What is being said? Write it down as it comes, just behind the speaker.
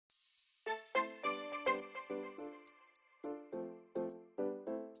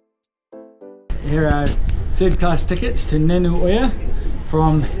Here are third class tickets to Nuwara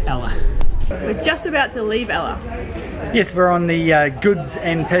from Ella. We're just about to leave Ella. Yes, we're on the goods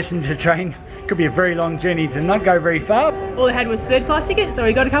and passenger train. Could be a very long journey to not go very far. All they had was third class tickets, so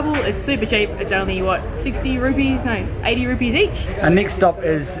we got a couple. It's super cheap. It's only what, 60 rupees? No, 80 rupees each. Our next stop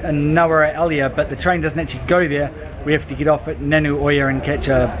is Nuwara Eliya, but the train doesn't actually go there. We have to get off at Nuwara and catch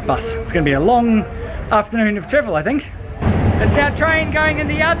a bus. It's going to be a long afternoon of travel, I think. It's our train going in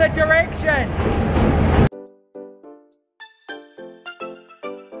the other direction.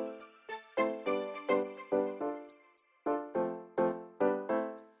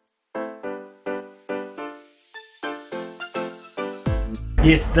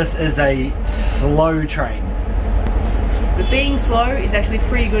 Yes, this is a slow train. But being slow is actually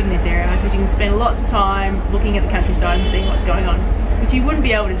pretty good in this area because you can spend lots of time looking at the countryside and seeing what's going on, which you wouldn't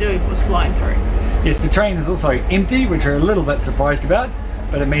be able to do if it was flying through. Yes, the train is also empty, which we're a little bit surprised about,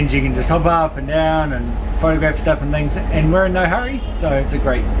 but it means you can just hop up and down and photograph stuff and things, and we're in no hurry, so it's a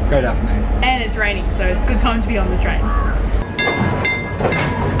great afternoon. And it's raining, so it's a good time to be on the train.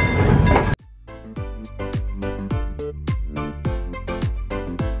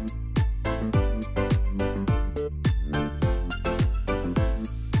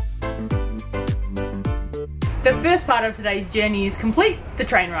 The first part of today's journey is complete, the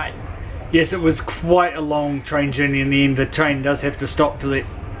train ride. Yes, it was quite a long train journey in the end. The train does have to stop to let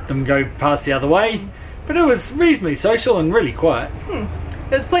them go past the other way, but it was reasonably social and really quiet. There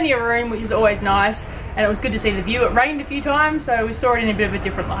was plenty of room, which is always nice, and it was good to see the view. It rained a few times, so we saw it in a bit of a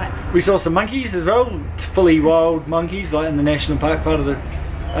different light. We saw some monkeys as well, fully wild monkeys, like in the national park part of the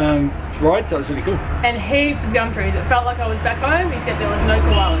ride, so it was really cool. And heaps of gum trees. It felt like I was back home, except there was no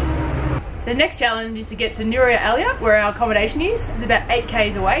koalas. The next challenge is to get to Nuwara Eliya, where our accommodation is. It's about 8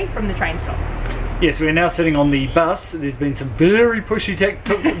 k's away from the train stop. Yes, we're now sitting on the bus. There's been some very pushy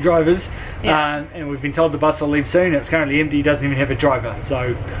tuk-tuk drivers, and we've been told the bus will leave soon. It's currently empty, doesn't even have a driver.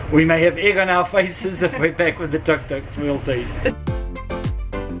 So we may have egg on our faces if we're back with the tuk-tuks, we'll see.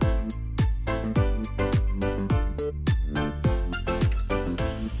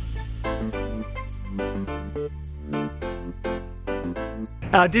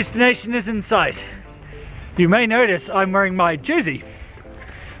 Our destination is in sight. You may notice I'm wearing my jersey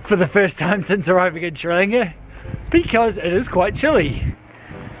for the first time since arriving in Sri Lanka because it is quite chilly.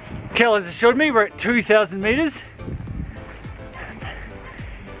 Kel has assured me we're at 2,000 meters,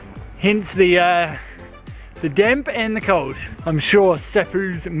 hence the damp and the cold. I'm sure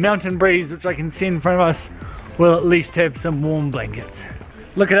Sapu's mountain breeze, which I can see in front of us, will at least have some warm blankets.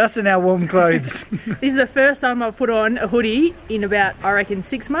 Look at us in our warm clothes. This is the first time I've put on a hoodie in about, I reckon,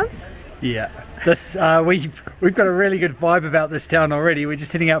 6 months. Yeah, this we've got a really good vibe about this town already. We're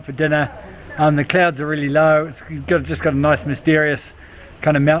just heading out for dinner. The clouds are really low. It's just got a nice mysterious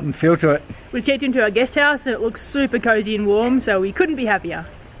kind of mountain feel to it. We checked into our guest house and it looks super cozy and warm, so we couldn't be happier.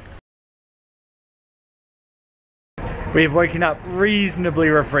 We've woken up reasonably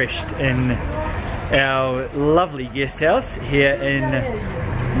refreshed in our lovely guest house here in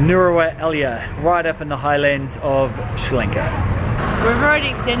Nuwara Eliya, right up in the highlands of Sri Lanka. We've already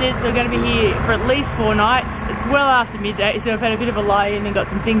extended, so we're going to be here for at least 4 nights. It's well after midday, so we've had a bit of a lie-in and got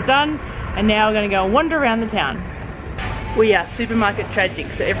some things done, and now we're going to go and wander around the town. We are supermarket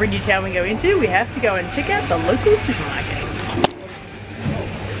tragic, so every new town we go into, we have to go and check out the local supermarket.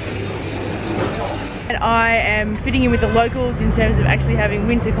 And I am fitting in with the locals in terms of actually having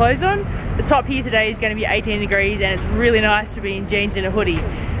winter clothes on. The top here today is going to be 18 degrees and it's really nice to be in jeans and a hoodie.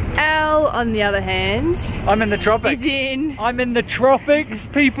 Al, on the other hand, I'm in the tropics. I'm in the tropics,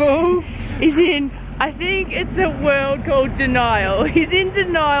 people. Is in, I think it's a word called denial. He's in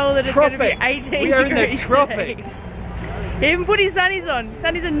denial that it's going to be 18 degrees. We are in the tropics. Today. He even put his sunnies on.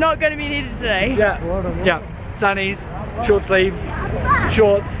 Sunnies are not going to be needed today. Yeah, sunnies, short sleeves,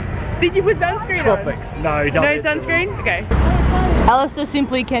 shorts. Did you put sunscreen Tropics. on? No, no sunscreen? Okay. Alistair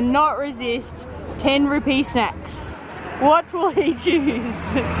simply cannot resist 10 rupee snacks. What will he choose?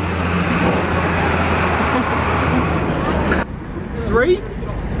 3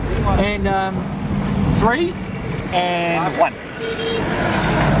 and 3 and 1.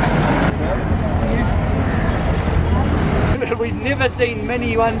 We've never seen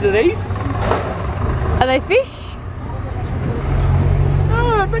many ones of these. Are they fish?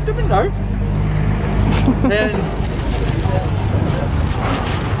 But no.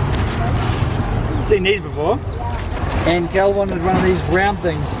 Seen these before. And Kel wanted one of these round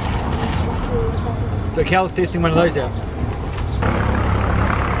things. So Kel's testing one of those out.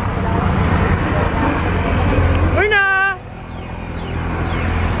 Una!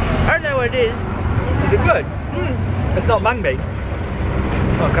 I don't know what it is. Is it good? It's not mung bean.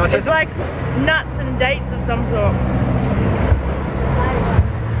 Oh, can I say It's something? like nuts and dates of some sort.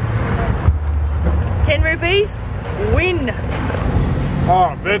 10 rupees, win.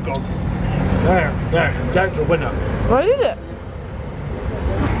 Oh, very good. That's a winner. What is it?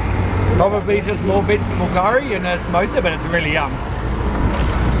 Probably just more vegetable curry and a samosa, but it's really yum.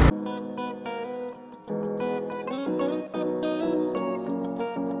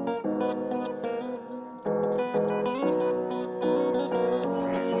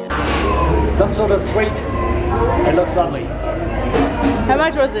 Some sort of sweet. It looks lovely. How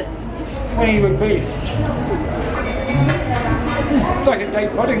much was it? 20 rupees. It's like a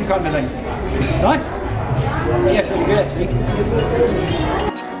date pudding kind of thing. Nice. Yeah, it's really good actually.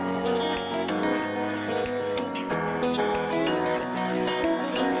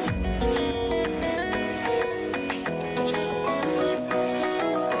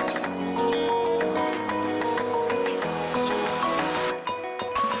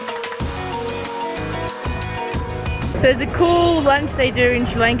 So there's a cool lunch they do in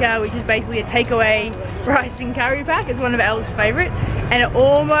Sri Lanka, which is basically a takeaway rice and curry pack. It's one of Elle's favourite, and it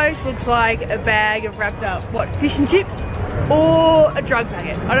almost looks like a bag of wrapped up, fish and chips or a drug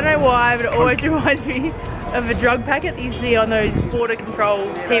packet. I don't know why, but it always reminds me of a drug packet that you see on those border control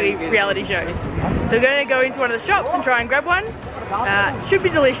TV reality shows. So we're going to go into one of the shops and try and grab one. Should be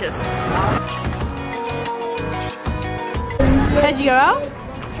delicious. How'd you go, Al?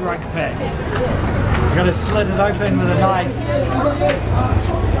 Drug pack. I'm gonna slit it open with a knife.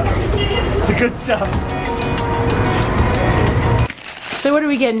 It's the good stuff. So what do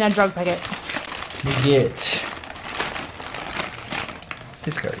we get in our drug packet? We get...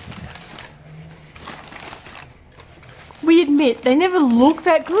 This goes in there. We admit, they never look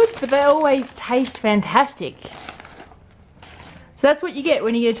that good, but they always taste fantastic. So that's what you get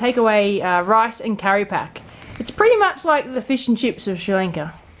when you get a takeaway rice and curry pack. It's pretty much like the fish and chips of Sri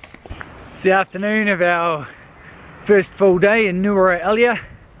Lanka. It's the afternoon of our first full day in Nuwara Eliya,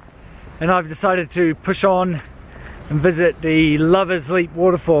 and I've decided to push on and visit the Lover's Leap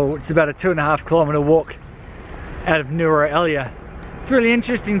waterfall, which is about a 2.5 kilometre walk out of Nuwara Eliya. It's a really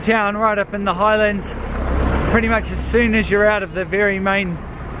interesting town right up in the highlands. Pretty much as soon as you're out of the very main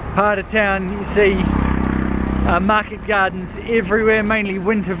part of town, you see market gardens everywhere, mainly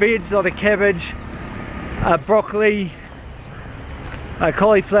winter veg, a lot of cabbage, broccoli,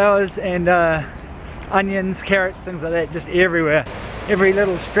 cauliflowers and onions, carrots, things like that, just everywhere. Every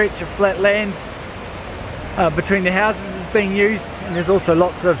little stretch of flat land between the houses is being used, and there's also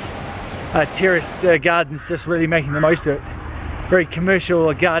lots of terraced gardens, just really making the most of it. Very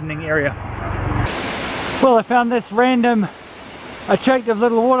commercial gardening area. Well, I found this random attractive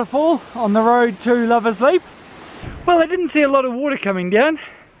little waterfall on the road to Lover's Leap. Well, I didn't see a lot of water coming down.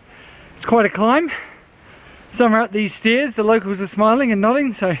 It's quite a climb. Some are up these stairs. The locals are smiling and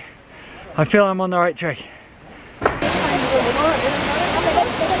nodding, so I feel I'm on the right track.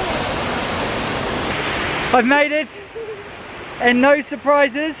 I've made it, and no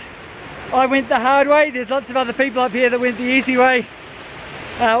surprises. I went the hard way. There's lots of other people up here that went the easy way.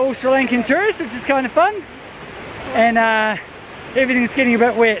 All Sri Lankan tourists, which is kind of fun. And everything's getting a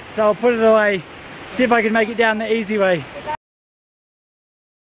bit wet, so I'll put it away, see if I can make it down the easy way.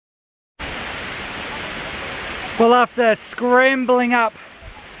 Well, after scrambling up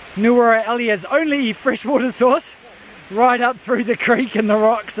Nuwara Eliya's only freshwater source, right up through the creek and the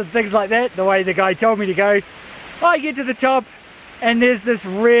rocks and things like that, the way the guy told me to go, I get to the top and there's this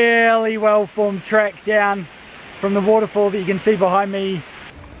really well formed track down from the waterfall that you can see behind me,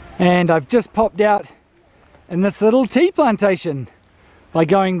 and I've just popped out in this little tea plantation by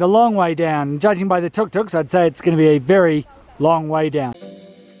going the long way down. Judging by the tuk-tuks, I'd say it's going to be a very long way down.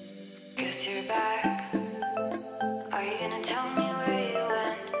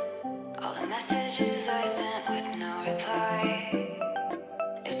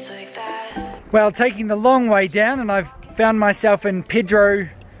 Well, taking the long way down, and I've found myself in Pedro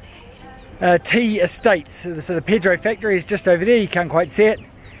Tea Estates. So the Pedro factory is just over there, you can't quite see it.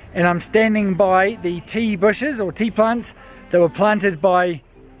 And I'm standing by the tea bushes or tea plants that were planted by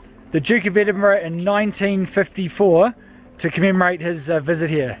the Duke of Edinburgh in 1954 to commemorate his visit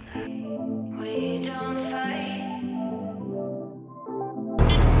here.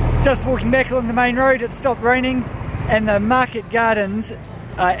 Just walking back along the main road, it stopped raining, and the market gardens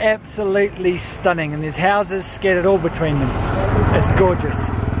are absolutely stunning, and there's houses scattered all between them. It's gorgeous.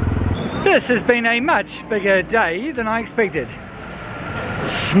 This has been a much bigger day than I expected.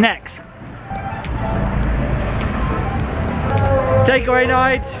 Snacks. Takeaway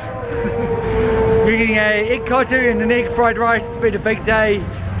night. We're getting an egg kotu and an egg fried rice. It's been a big day.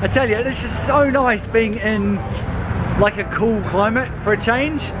 I tell you, it's just so nice being in like a cool climate for a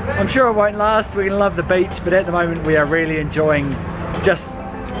change. I'm sure it won't last, we're gonna love the beach, but at the moment we are really enjoying just,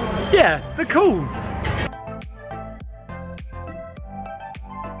 yeah, the cool.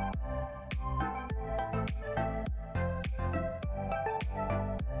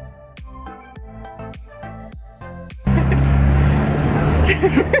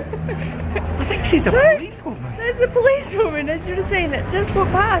 I think she's a policewoman. There's a policewoman, I should have seen it. Just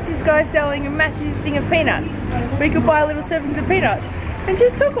walked past this guy selling a massive thing of peanuts. We could buy little servings of peanuts. And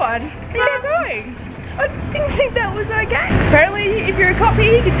just took one and kept going. I didn't think that was okay. Apparently if you're a cop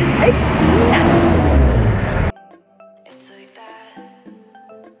here you can just take peanuts.